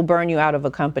it will burn you out of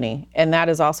a company. And that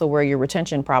is also where your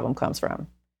retention problem comes from.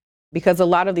 Because a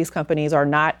lot of these companies are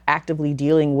not actively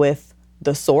dealing with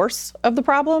the source of the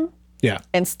problem. Yeah.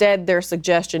 Instead, their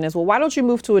suggestion is, well, why don't you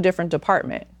move to a different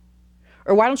department?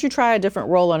 Or why don't you try a different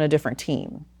role on a different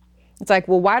team? It's like,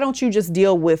 well, why don't you just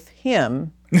deal with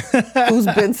him who's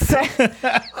been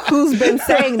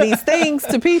saying these things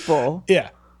to people? Yeah.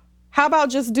 How about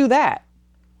just do that?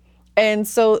 And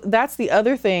so that's the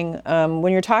other thing.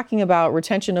 When you're talking about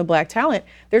retention of Black talent,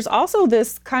 there's also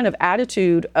this kind of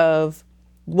attitude of,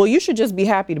 well, you should just be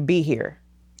happy to be here.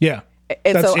 Yeah.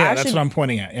 And that's what I'm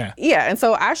pointing at. Yeah. Yeah. And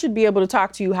so I should be able to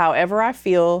talk to you however I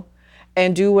feel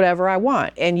and do whatever I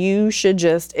want. And you should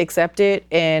just accept it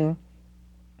and,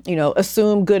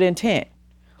 assume good intent.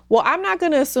 Well, I'm not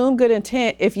going to assume good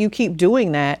intent if you keep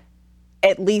doing that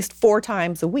at least 4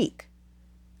 times a week.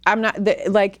 I'm not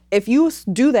if you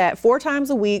do that 4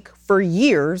 times a week for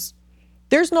years,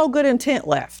 there's no good intent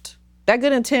left. That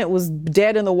good intent was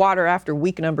dead in the water after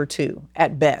week number 2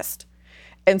 at best.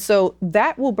 And so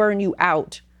that will burn you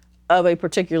out of a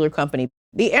particular company.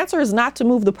 The answer is not to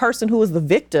move the person who is the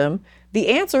victim. The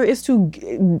answer is to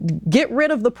get rid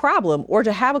of the problem or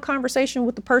to have a conversation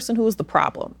with the person who is the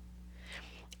problem.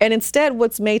 And instead,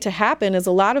 what's made to happen is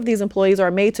a lot of these employees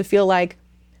are made to feel like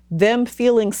them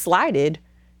feeling slighted,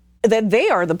 that they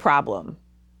are the problem.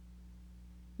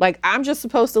 Like, I'm just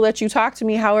supposed to let you talk to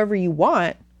me however you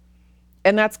want.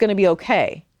 And that's going to be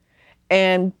okay.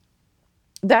 And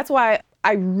that's why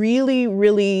I really,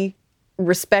 really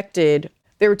respected,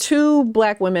 there were 2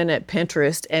 Black women at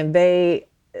Pinterest, and they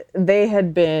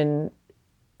had been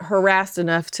harassed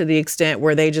enough to the extent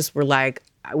where they just were like,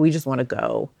 we just want to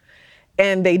go.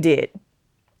 And they did.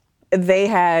 They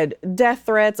had death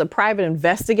threats. A private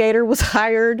investigator was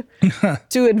hired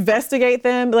to investigate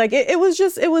them. Like it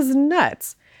was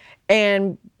nuts.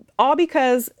 And all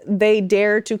because they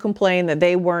dared to complain that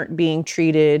they weren't being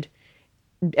treated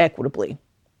equitably.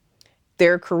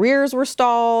 Their careers were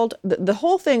stalled. The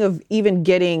whole thing of even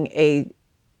getting a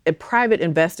private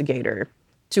investigator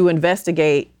to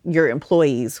investigate your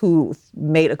employees who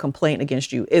made a complaint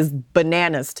against you is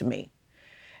bananas to me.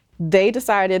 They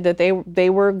decided that they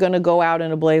were going to go out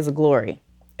in a blaze of glory.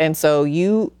 And so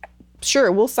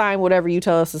sure, we'll sign whatever you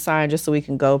tell us to sign just so we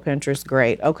can go, Pinterest.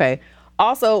 Great. Okay.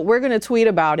 Also, we're going to tweet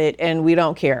about it and we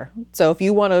don't care. So if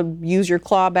you want to use your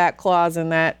clawback clause in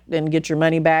that and get your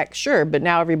money back, sure. But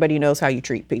now everybody knows how you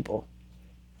treat people.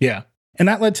 Yeah. And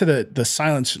that led to the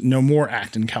Silence No More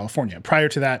Act in California. Prior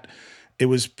to that, it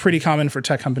was pretty common for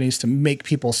tech companies to make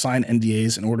people sign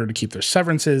NDAs in order to keep their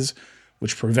severances,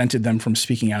 which prevented them from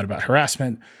speaking out about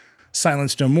harassment.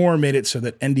 Silence No More made it so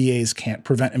that NDAs can't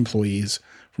prevent employees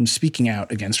from speaking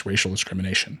out against racial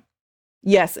discrimination.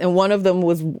 Yes, and one of them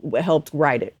helped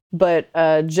write it. But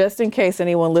just in case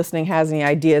anyone listening has any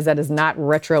ideas, that is not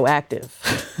retroactive.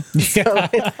 So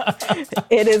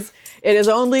it is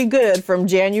only good from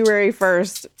January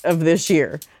 1st of this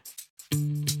year.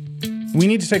 We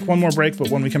need to take one more break, but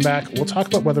when we come back, we'll talk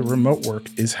about whether remote work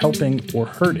is helping or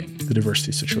hurting the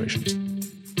diversity situation.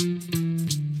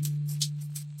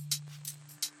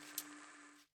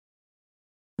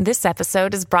 This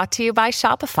episode is brought to you by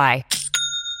Shopify.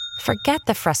 Forget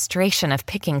the frustration of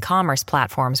picking commerce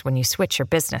platforms when you switch your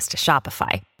business to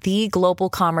Shopify, the global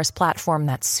commerce platform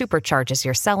that supercharges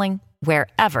your selling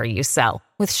wherever you sell.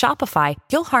 With Shopify,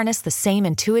 you'll harness the same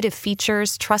intuitive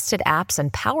features, trusted apps,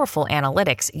 and powerful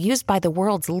analytics used by the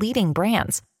world's leading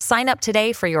brands. Sign up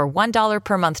today for your $1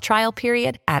 per month trial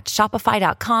period at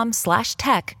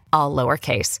shopify.com/tech, all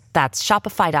lowercase. That's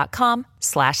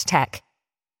shopify.com/tech.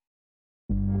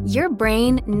 Your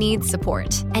brain needs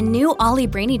support, and new Ollie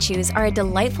Brainy Chews are a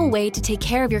delightful way to take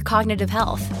care of your cognitive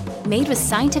health. Made with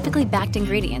scientifically backed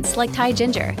ingredients like Thai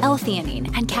ginger,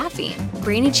 L-theanine, and caffeine,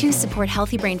 Brainy Chews support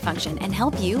healthy brain function and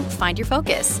help you find your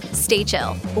focus, stay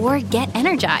chill, or get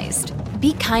energized.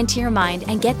 Be kind to your mind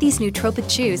and get these nootropic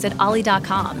chews at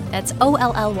ollie.com. That's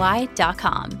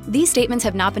OLLY.com. These statements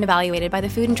have not been evaluated by the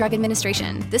Food and Drug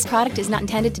Administration. This product is not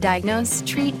intended to diagnose,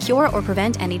 treat, cure, or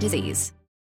prevent any disease.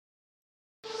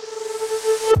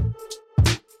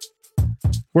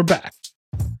 We're back.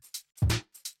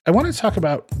 I want to talk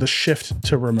about the shift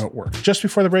to remote work. Just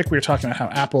before the break, we were talking about how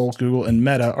Apple, Google, and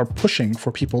Meta are pushing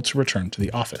for people to return to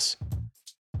the office.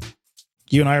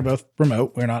 You and I are both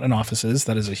remote. We're not in offices.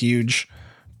 That is a huge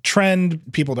trend.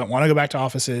 People don't want to go back to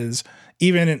offices.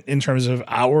 Even in terms of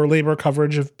our labor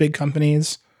coverage of big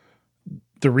companies,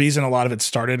 the reason a lot of it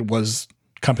started was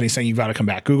companies saying you've got to come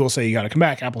back. Google say you got to come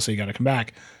back. Apple say you got to come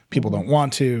back. People don't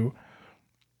want to.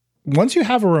 Once you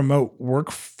have a remote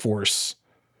workforce,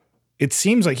 it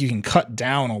seems like you can cut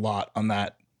down a lot on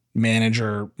that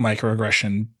manager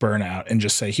microaggression burnout and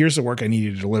just say, here's the work I need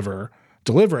you to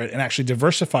deliver it, and actually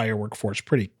diversify your workforce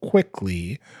pretty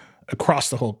quickly across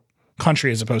the whole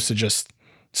country as opposed to just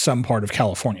some part of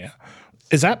California.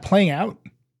 Is that playing out?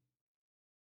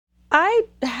 I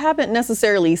haven't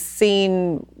necessarily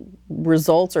seen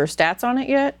results or stats on it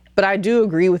yet, but I do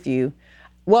agree with you.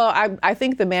 Well, I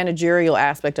think the managerial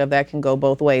aspect of that can go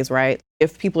both ways, right?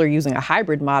 If people are using a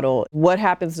hybrid model, what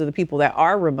happens to the people that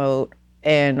are remote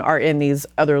and are in these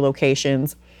other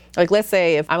locations? Like, let's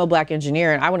say if I'm a Black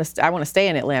engineer and I want to stay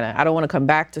in Atlanta, I don't want to come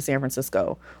back to San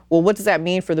Francisco. Well, what does that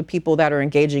mean for the people that are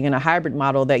engaging in a hybrid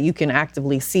model that you can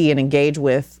actively see and engage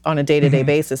with on a day-to-day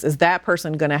basis? Is that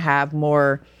person going to have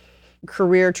more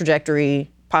career trajectory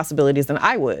possibilities than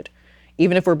I would,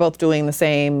 even if we're both doing the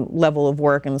same level of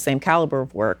work and the same caliber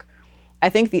of work? I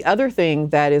think the other thing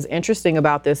that is interesting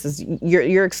about this is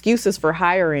your excuses for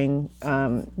hiring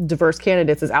diverse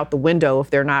candidates is out the window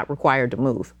if they're not required to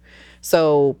move.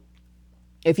 So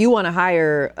if you want to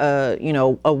hire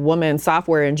a woman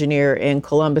software engineer in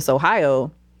Columbus,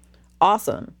 Ohio,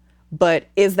 awesome. But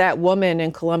is that woman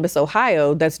in Columbus,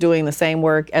 Ohio that's doing the same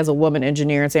work as a woman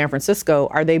engineer in San Francisco,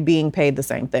 are they being paid the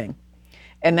same thing?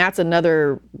 And that's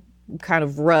another kind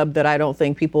of rub that I don't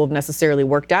think people have necessarily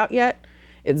worked out yet.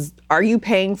 Is, are you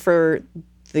paying for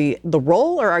the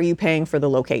role or are you paying for the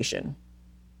location?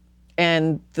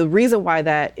 And the reason why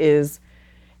that is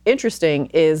interesting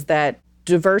is that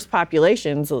diverse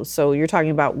populations. So you're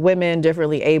talking about women,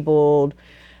 differently abled,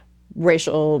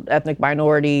 racial, ethnic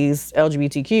minorities,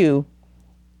 LGBTQ.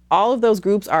 All of those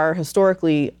groups are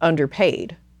historically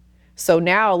underpaid. So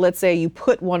now let's say you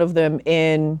put one of them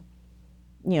in,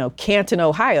 Canton,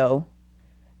 Ohio.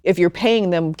 If you're paying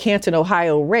them Canton,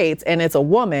 Ohio rates and it's a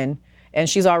woman and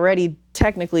she's already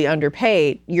technically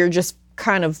underpaid, you're just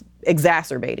kind of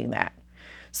exacerbating that.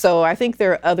 So I think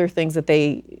there are other things that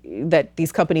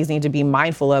these companies need to be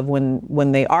mindful of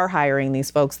when they are hiring these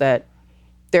folks, that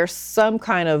there's some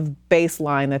kind of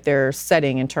baseline that they're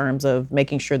setting in terms of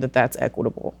making sure that that's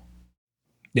equitable.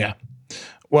 Yeah.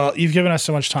 Well, you've given us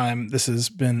so much time. This has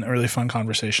been a really fun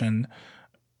conversation.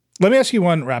 Let me ask you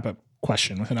one wrap-up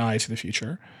question with an eye to the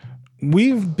future.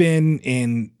 We've been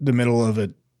in the middle of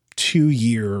a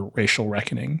 2-year racial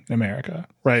reckoning in America,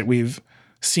 right? We've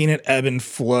seen it ebb and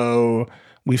flow.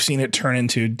 We've seen it turn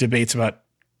into debates about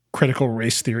critical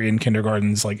race theory in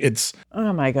kindergartens.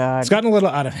 Oh my God. It's gotten a little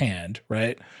out of hand,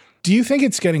 right? Do you think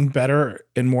it's getting better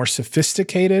and more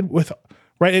sophisticated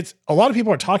right? It's a lot of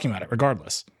people are talking about it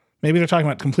regardless. Maybe they're talking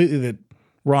about completely the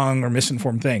wrong or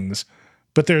misinformed things,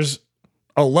 but there's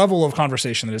a level of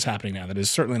conversation that is happening now that has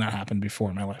certainly not happened before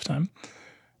in my lifetime.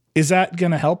 Is that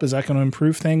going to help? Is that going to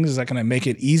improve things? Is that going to make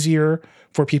it easier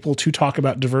for people to talk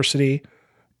about diversity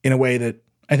in a way that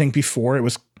I think before it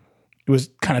was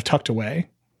kind of tucked away?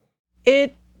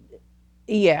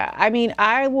 Yeah. I mean,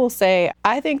 I will say,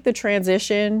 I think the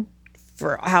transition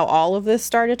for how all of this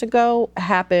started to go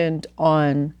happened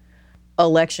on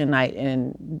election night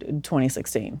in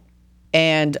 2016.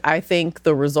 And I think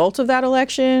the result of that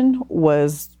election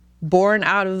was born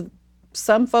out of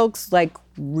some folks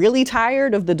really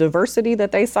tired of the diversity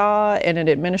that they saw in an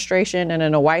administration and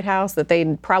in a White House that they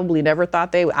probably never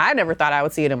thought I never thought I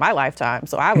would see it in my lifetime.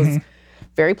 So I was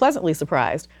very pleasantly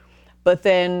surprised. But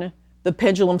then the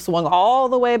pendulum swung all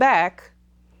the way back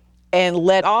and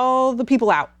let all the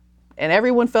people out. And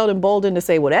everyone felt emboldened to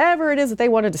say whatever it is that they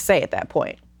wanted to say at that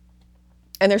point.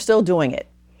 And they're still doing it.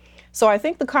 So I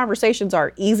think the conversations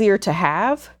are easier to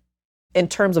have in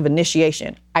terms of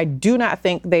initiation. I do not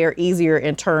think they are easier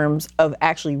in terms of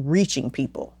actually reaching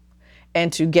people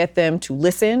and to get them to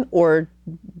listen or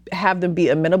have them be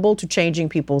amenable to changing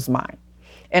people's mind.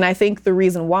 And I think the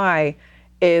reason why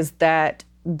is that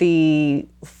the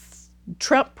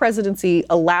Trump presidency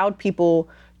allowed people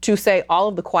to say all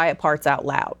of the quiet parts out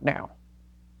loud now.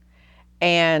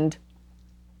 And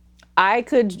I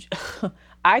could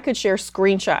share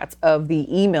screenshots of the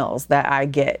emails that I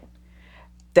get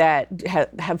that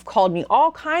have called me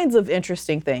all kinds of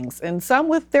interesting things, and some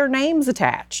with their names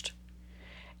attached,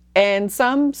 and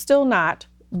some still not,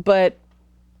 but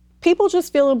people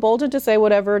just feel emboldened to say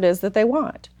whatever it is that they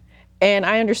want. And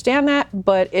I understand that,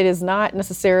 but it is not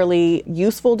necessarily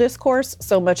useful discourse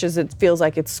so much as it feels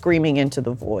like it's screaming into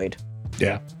the void.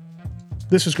 Yeah.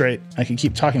 This was great. I can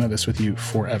keep talking about this with you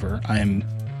forever. I am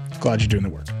glad you're doing the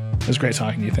work. It was great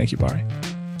talking to you. Thank you, Bari.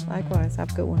 Likewise.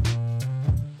 Have a good one.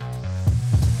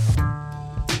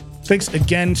 Thanks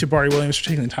again to Bari Williams for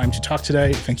taking the time to talk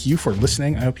today. Thank you for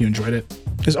listening. I hope you enjoyed it.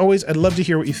 As always, I'd love to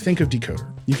hear what you think of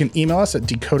Decoder. You can email us at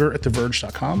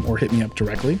decoder@theverge.com or hit me up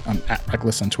directly. I'm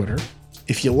 @Reckless on Twitter.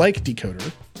 If you like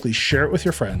Decoder, please share it with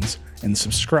your friends and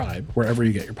subscribe wherever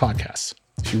you get your podcasts.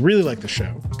 If you really like the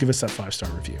show, give us that 5-star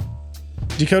review.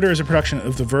 Decoder is a production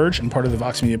of The Verge and part of the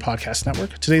Vox Media Podcast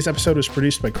Network. Today's episode was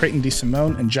produced by Creighton D.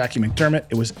 Simone and Jackie McDermott.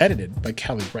 It was edited by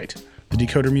Callie Wright. The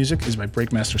Decoder music is by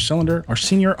Breakmaster Cylinder. Our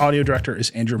senior audio director is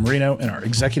Andrew Marino, and our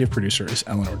executive producer is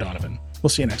Eleanor Donovan. We'll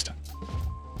see you next time.